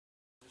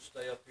just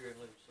stay up here and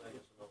let him sing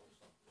us an old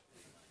song.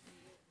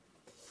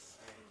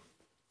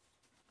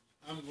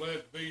 I'm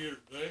glad to be here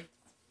today.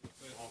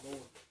 Thank the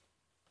Lord.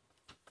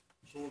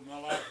 Sword my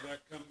life that I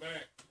come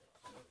back.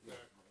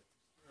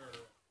 Our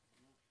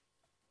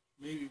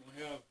meeting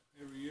we have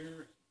every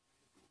year,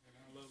 and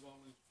I love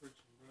all these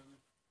preaching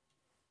brothers.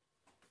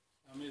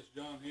 I miss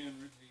John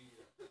Henry.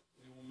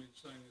 He wanted me to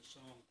sing this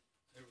song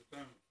every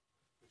time.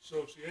 The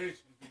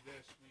association, he'd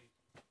ask me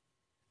to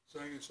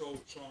sing this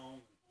old song,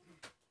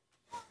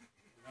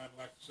 and I'd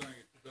like to sing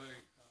it today.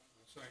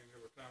 I sing it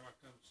every time I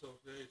come to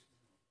association.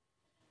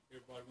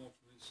 Everybody wants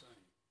me to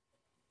sing.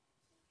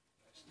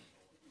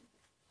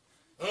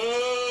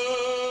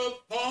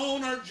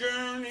 Upon our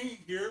journey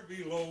here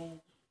below,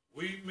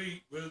 we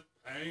meet with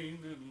pain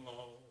and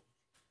loss.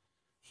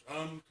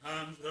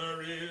 Sometimes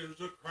there is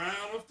a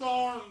crown of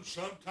thorns,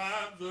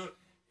 sometimes a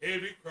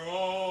heavy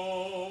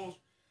cross.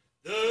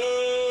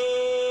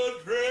 The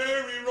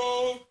dreary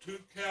road to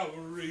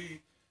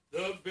Calvary,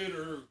 the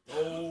bitter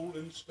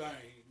golden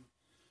stain.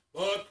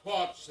 But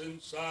what's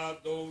inside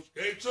those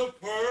gates of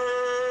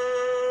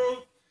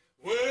pearl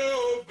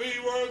will be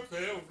worth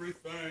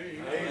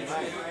everything. Amen.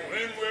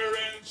 When we're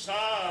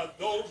inside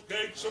those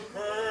gates of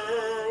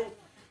pearl,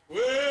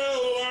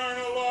 we'll learn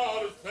a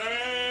lot of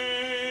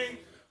things.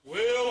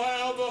 We'll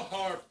have a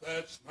heart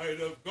that's made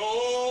of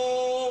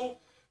gold,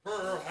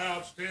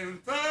 perhaps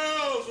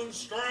 10,000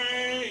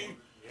 strings.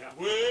 Yeah.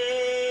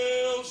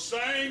 We'll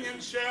sing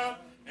and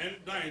shout and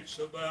dance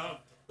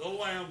about the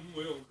Lamb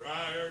will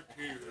dry our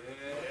tears.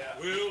 Yeah.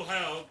 We'll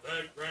have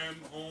that grand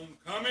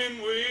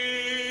homecoming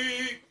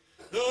week,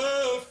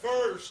 the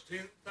first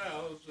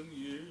 10,000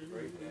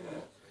 years.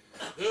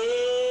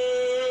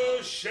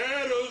 The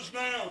shadows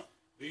now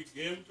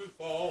begin to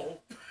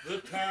fall. The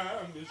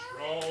time is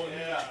drawing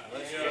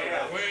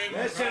nigh. When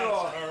Christ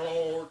our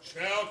Lord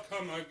shall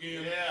come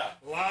again,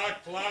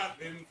 like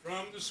lightning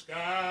from the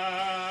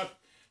sky.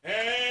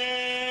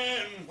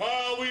 And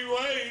while we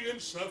wait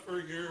and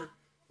suffer here,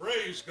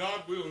 praise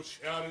God, we'll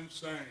shout and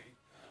sing.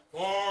 For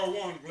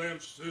one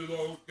glimpse through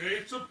those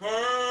gates of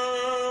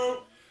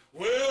pearl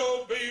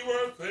will be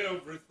worth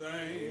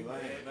everything.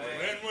 Amen.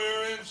 When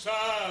we're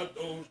inside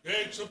those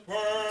gates of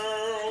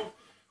pearl,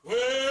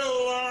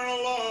 we'll learn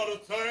a lot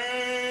of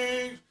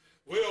things.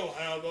 We'll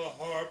have a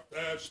heart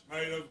that's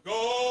made of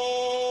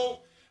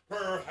gold,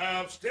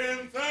 perhaps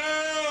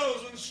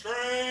 10,000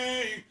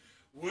 strings.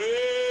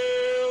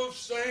 We'll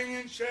sing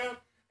and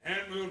shout and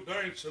we'll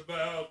dance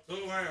about the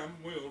Lamb.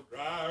 We'll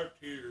dry our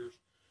tears.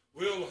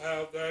 We'll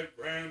have that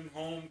grand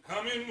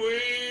homecoming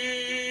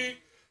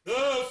week,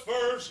 the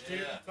first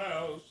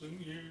 10,000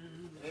 years.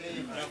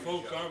 Amen. Now,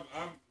 folks,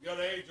 I'm got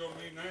age on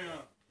me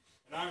now,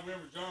 and I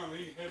remember John.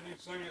 He had me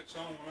sing that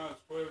song when I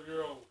was 12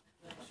 years old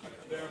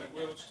down at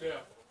Willis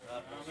Chapel.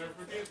 I'll never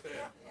forget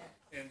that.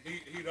 And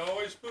he'd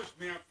always push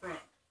me out front,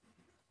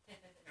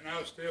 and I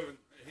was telling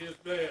his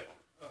dad,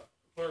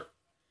 clerk,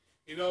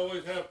 he'd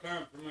always have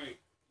time for me.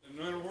 And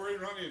no matter where he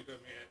run into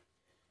me at,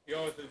 he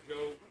always said,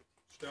 Joe,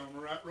 stay on the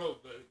right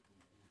road, buddy.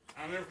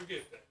 I'll never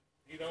forget that.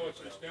 He'd always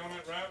say, stay on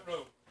that right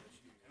road.